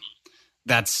Baseball.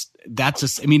 It's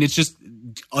just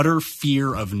utter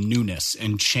fear of newness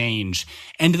and change,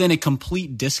 and then a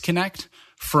complete disconnect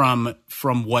from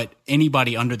what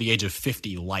anybody under the age of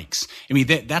 50 likes. I mean,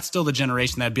 that's still the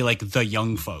generation that'd be like the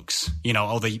young folks, you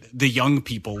know, the young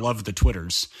people love the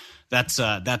Twitters.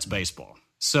 That's baseball.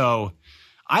 So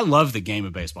I love the game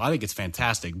of baseball. I think it's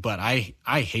fantastic, but I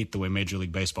hate the way Major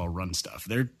League Baseball runs stuff.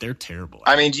 They're terrible.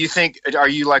 I mean, are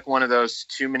you like one of those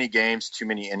too many games, too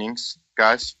many innings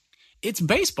guys? It's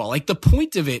baseball. Like, the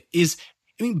point of it is,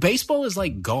 baseball is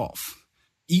like golf.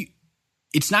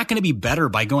 It's not going to be better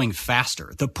by going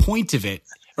faster. The point of it,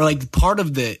 or like part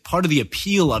of the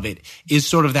appeal of it, is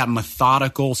sort of that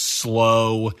methodical,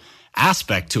 slow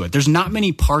aspect to it. There's not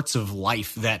many parts of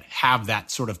life that have that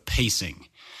sort of pacing.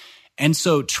 And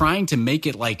so trying to make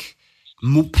it like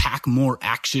pack more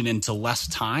action into less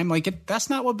time, that's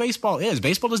not what baseball is.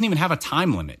 Baseball doesn't even have a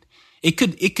time limit. It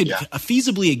could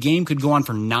feasibly, a game could go on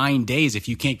for 9 days if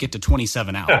you can't get to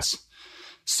 27 outs.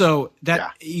 So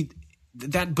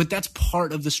but that's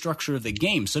part of the structure of the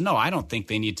game. So no, I don't think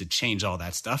they need to change all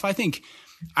that stuff. I think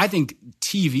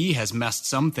TV has messed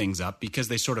some things up because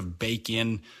they sort of bake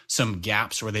in some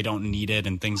gaps where they don't need it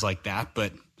and things like that.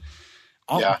 But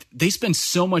they spend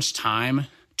so much time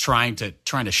trying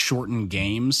to shorten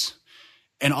games.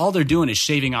 And all they're doing is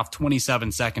shaving off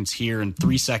 27 seconds here and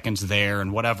 3 seconds there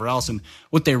and whatever else. And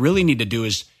what they really need to do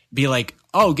is be like,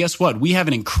 oh, guess what? We have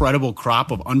an incredible crop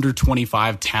of under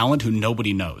 25 talent who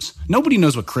nobody knows. Nobody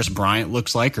knows what Chris Bryant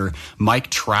looks like, or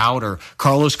Mike Trout, or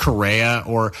Carlos Correa,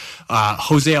 or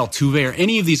Jose Altuve, or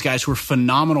any of these guys who are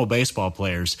phenomenal baseball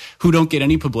players who don't get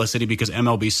any publicity because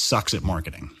MLB sucks at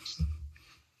marketing.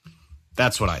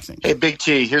 That's what I think. Hey, Big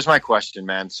T, here's my question,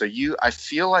 man. So I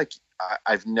feel like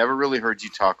I've never really heard you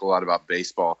talk a lot about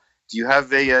baseball. Do you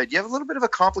have a little bit of a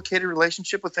complicated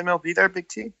relationship with MLB there, Big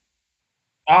T?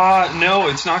 No,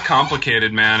 it's not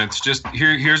complicated, man. It's just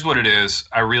here's what it is.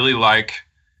 I really like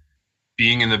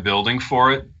being in the building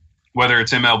for it, whether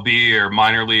it's MLB or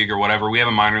minor league or whatever. We have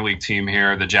a minor league team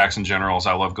here, the Jackson Generals.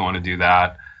 I love going to do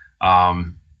that.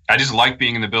 I just like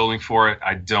being in the building for it.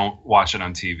 I don't watch it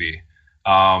on TV.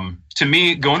 To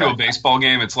me, going to a baseball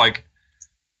game, it's like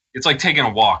taking a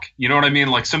walk. You know what I mean?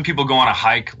 Like, some people go on a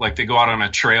hike, like they go out on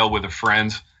a trail with a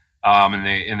friend, and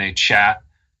they chat.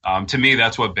 To me,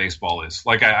 that's what baseball is.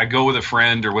 Like I go with a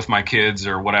friend or with my kids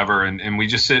or whatever, and we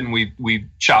just sit and we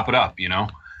chop it up,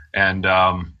 and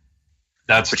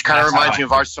which kind of reminds me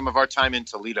of some of our time in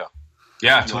Toledo.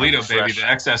 Yeah, Toledo, baby, the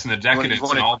excess and the decadence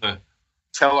and all the.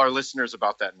 Tell our listeners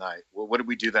about that night. What did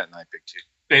we do that night, Big T?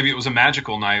 Baby, it was a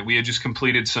magical night. We had just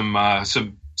completed some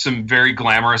very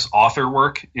glamorous author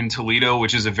work in Toledo,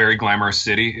 which is a very glamorous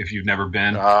city if you've never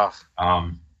been.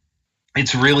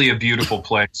 It's really a beautiful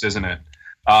place, isn't it?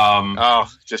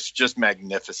 Just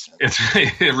magnificent.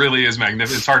 It really is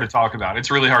magnificent. It's hard to talk about.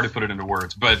 It's really hard to put it into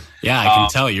words, but yeah, I can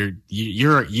tell you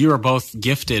are both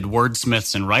gifted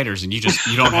wordsmiths and writers, and you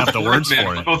don't have the words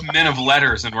for it. Both men of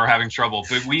letters, and we're having trouble.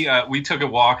 But we took a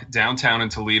walk downtown in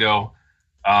Toledo.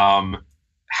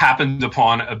 Happened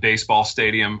upon a baseball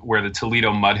stadium where the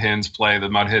Toledo Mud Hens play. The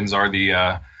Mud Hens are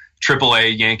the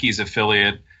AAA Yankees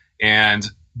affiliate, and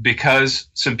because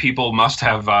some people must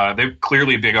have, they're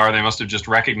clearly Big R, they must have just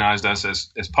recognized us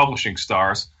as publishing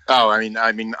stars. Oh, I mean,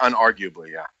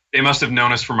 unarguably, yeah. They must have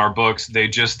known us from our books. They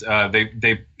just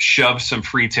they shoved some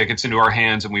free tickets into our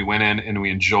hands, and we went in and we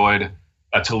enjoyed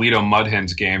a Toledo Mud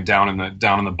Hens game down in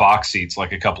the box seats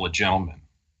like a couple of gentlemen.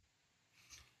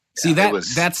 See,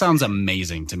 that sounds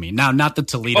amazing to me. Now, not the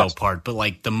Toledo part, but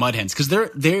like the Mud Hens, because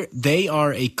they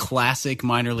are a classic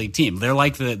minor league team. They're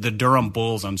like the Durham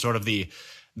Bulls on sort of the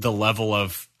level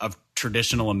of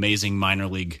traditional amazing minor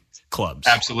league clubs.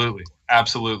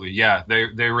 Absolutely. Yeah,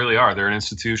 they really are. They're an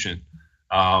institution.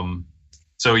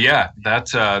 So yeah,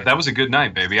 that was a good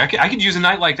night, baby. I could use a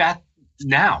night like that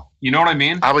now. You know what I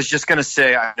mean? I was just gonna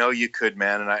say, I know you could,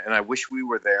 man, and I wish we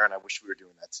were there, and I wish we were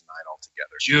doing that tonight all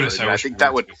together. Judas,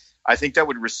 I think that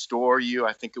would restore you.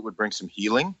 I think it would bring some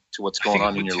healing to what's going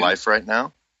on in your life right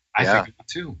now. I think it would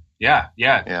too. Yeah.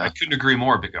 I couldn't agree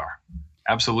more, Big R.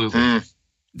 Absolutely.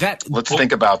 Let's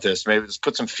think about this. Maybe let's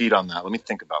put some feet on that. Let me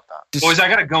think about that. Boys, I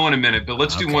got to go in a minute, but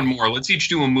let's do one more. Let's each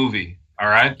do a movie. All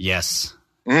right? Yes.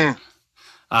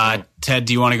 Ted,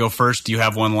 do you want to go first? Do you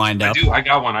have one lined up? I do. I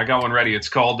got one ready. It's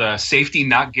called Safety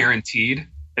Not Guaranteed.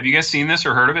 Have you guys seen this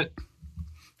or heard of it?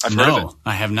 I've heard of it.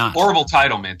 I have not. Horrible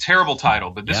title, man. Terrible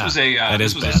title. But this was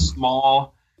a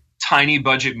small, tiny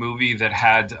budget movie that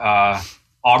had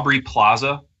Aubrey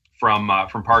Plaza from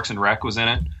Parks and Rec was in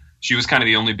it. She was kind of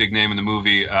the only big name in the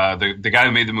movie. The guy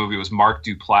who made the movie was Mark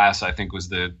Duplass, I think was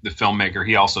the filmmaker.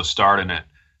 He also starred in it.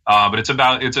 But it's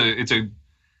a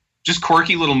just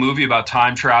quirky little movie about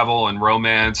time travel and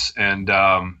romance, and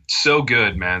so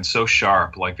good, man, so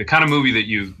sharp. Like the kind of movie that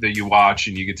you watch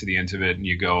and you get to the end of it and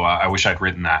you go, I wish I'd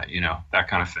written that, that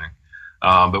kind of thing.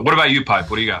 But what about you,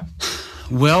 Pipe? What do you got?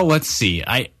 Well, let's see.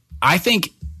 I think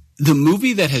the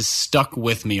movie that has stuck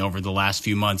with me over the last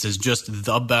few months is just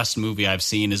the best movie I've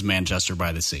seen is Manchester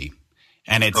by the Sea,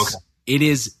 and it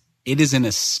is an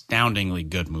astoundingly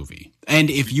good movie. And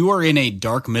if you are in a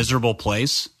dark, miserable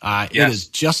place, it is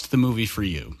just the movie for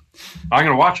you. I'm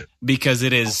going to watch it because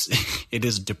it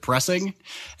is depressing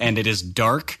and it is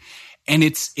dark and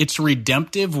it's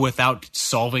redemptive without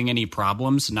solving any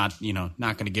problems. Not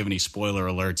going to give any spoiler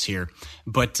alerts here,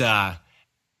 but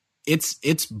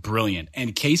it's brilliant.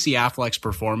 And Casey Affleck's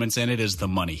performance in it is the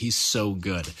money. He's so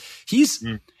good.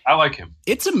 I like him.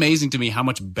 It's amazing to me how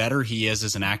much better he is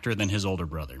as an actor than his older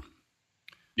brother.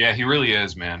 Yeah, he really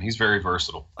is, man. He's very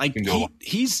versatile. Like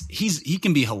he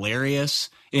can be hilarious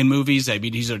in movies. I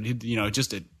mean, he's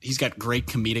got great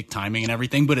comedic timing and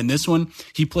everything. But in this one,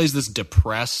 he plays this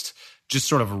depressed, just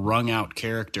sort of wrung out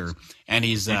character, and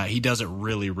he does it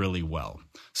really, really well.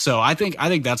 So I think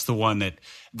that's the one that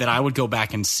I would go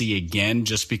back and see again,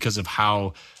 just because of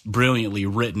how brilliantly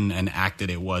written and acted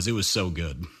it was. It was so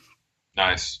good.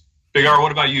 Nice. Big R,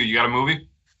 what about you? You got a movie?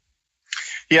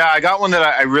 Yeah, I got one that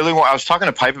I really want. I was talking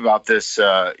to Pipe about this,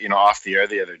 off the air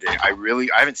the other day. I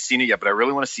haven't seen it yet, but I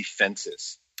really want to see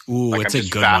Fences. Ooh, it's a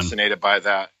good one. I'm just fascinated by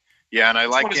that. Yeah, and I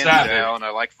like Denzel, and I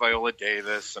like Viola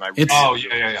Davis, and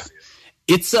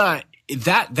It's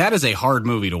that is a hard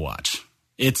movie to watch.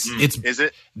 Is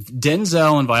it?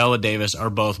 Denzel and Viola Davis are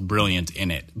both brilliant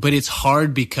in it, but it's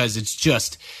hard because it's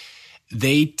just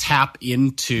they tap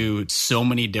into so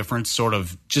many different sort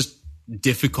of just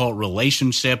difficult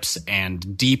relationships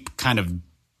and deep kind of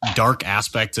dark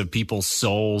aspects of people's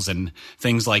souls and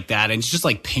things like that. And it's just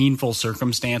like painful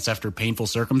circumstance after painful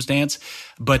circumstance.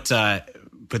 But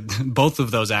both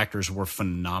of those actors were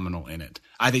phenomenal in it.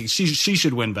 I think she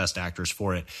should win Best Actress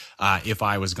for it. If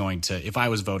I was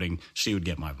voting, she would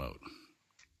get my vote.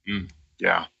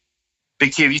 Yeah.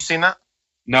 Big T, have you seen that?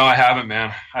 No, I haven't,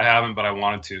 man. I haven't, but I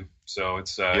wanted to. So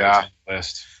it's on the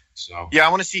list. So yeah, I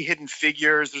want to see Hidden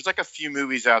Figures. There's like a few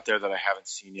movies out there that I haven't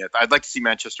seen yet. I'd like to see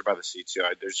Manchester by the Sea too.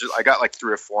 I got like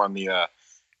 3 or 4 on the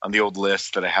old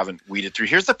list that I haven't weeded through.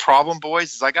 Here's the problem,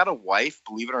 boys, is I got a wife,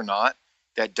 believe it or not,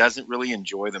 that doesn't really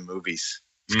enjoy the movies.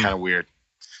 It's kind of weird.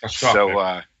 So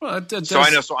I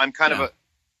know. So I'm kind of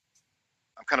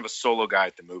a solo guy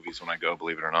at the movies when I go,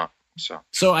 believe it or not.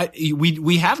 So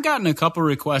we have gotten a couple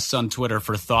requests on Twitter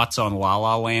for thoughts on La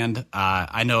La Land.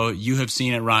 I know you have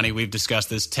seen it, Ronnie. We've discussed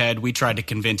this. Ted, we tried to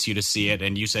convince you to see it,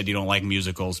 and you said you don't like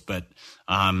musicals. But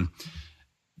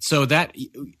so that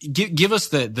give us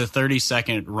the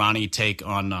 30-second Ronnie take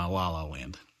on La La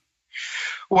Land.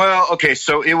 Well, okay,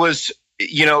 so it was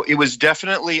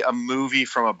definitely a movie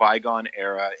from a bygone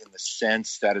era in the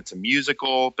sense that it's a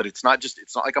musical, but it's not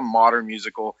like a modern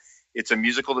musical. It's a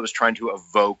musical that was trying to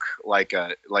evoke like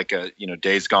a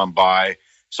Days Gone By.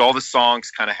 So all the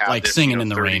songs kind of have like this, Singing in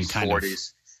the 30s, Rain, kind 40s, of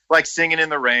like Singing in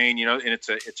the Rain, and it's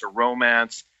a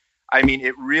romance. I mean,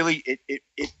 it really it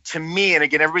to me, and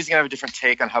again, everybody's gonna have a different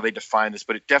take on how they define this,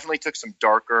 but it definitely took some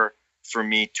darker for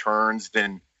me turns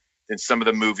than some of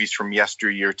the movies from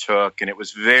yesteryear took, and it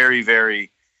was very,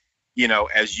 very,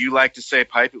 as you like to say,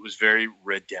 Pipe, it was very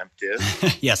redemptive.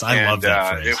 Yes, I love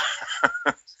that phrase.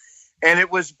 And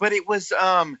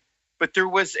but there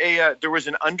was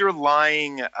an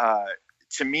underlying,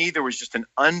 to me, there was just an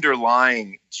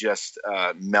underlying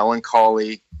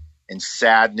melancholy and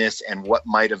sadness and what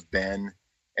might have been.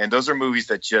 And those are movies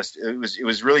that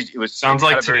sounds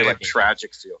like very like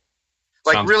tragic feel.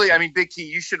 Like Sounds really, I mean, Big T,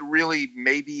 you should really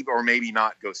maybe or maybe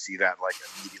not go see that like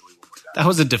immediately when we're done. That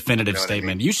was a definitive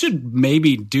statement. I mean? You should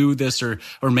maybe do this or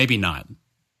maybe not.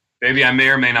 Maybe I may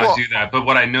or may not do that, but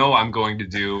what I know I'm going to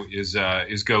do is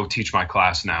go teach my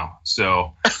class now.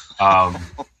 So,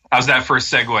 how's that for a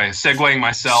segue? Segueing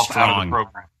myself out of the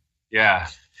program. Yeah,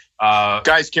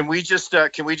 guys, can we just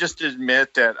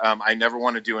admit that I never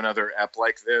want to do another ep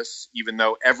like this, even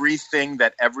though everything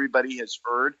that everybody has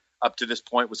heard up to this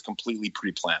point was completely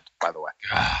pre-planned. By the way,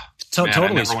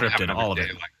 totally scripted, all of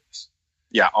it. Like this.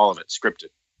 Yeah, all of it scripted.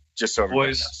 Just so everybody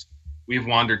knows. We've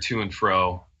wandered to and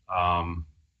fro.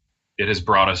 It has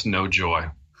brought us no joy.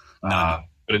 But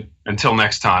until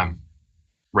next time,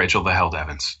 Rachel the Held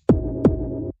Evans.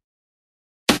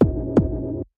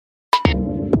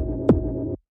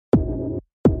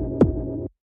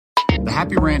 The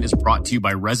Happy Rant is brought to you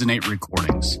by Resonate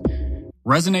Recordings.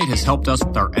 Resonate has helped us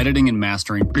with our editing and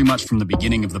mastering pretty much from the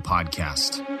beginning of the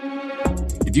podcast.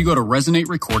 If you go to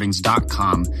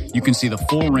resonaterecordings.com, you can see the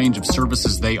full range of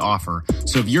services they offer.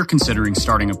 So if you're considering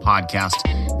starting a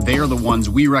podcast, they are the ones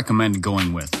we recommend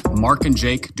going with. Mark and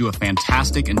Jake do a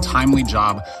fantastic and timely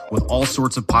job with all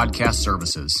sorts of podcast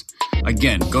services.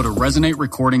 Again, go to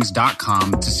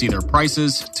resonaterecordings.com to see their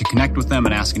prices, to connect with them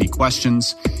and ask any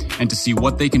questions, and to see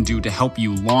what they can do to help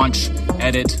you launch,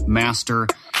 edit, master,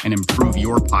 and improve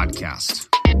your podcast.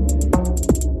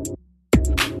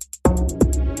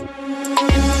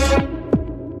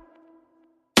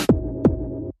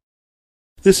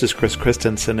 This is Chris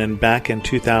Christensen, and back in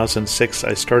 2006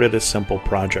 I started a simple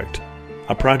project.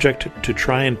 A project to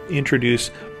try and introduce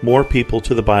more people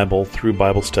to the Bible through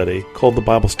Bible study called the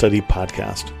Bible Study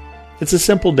Podcast. It's a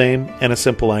simple name and a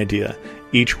simple idea.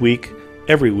 Each week,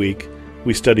 every week,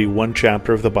 we study one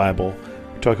chapter of the Bible,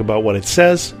 talk about what it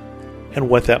says, and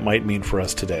what that might mean for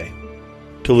us today.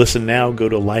 To listen now, go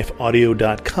to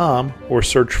lifeaudio.com or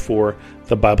search for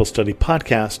the Bible Study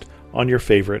Podcast on your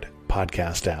favorite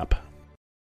podcast app.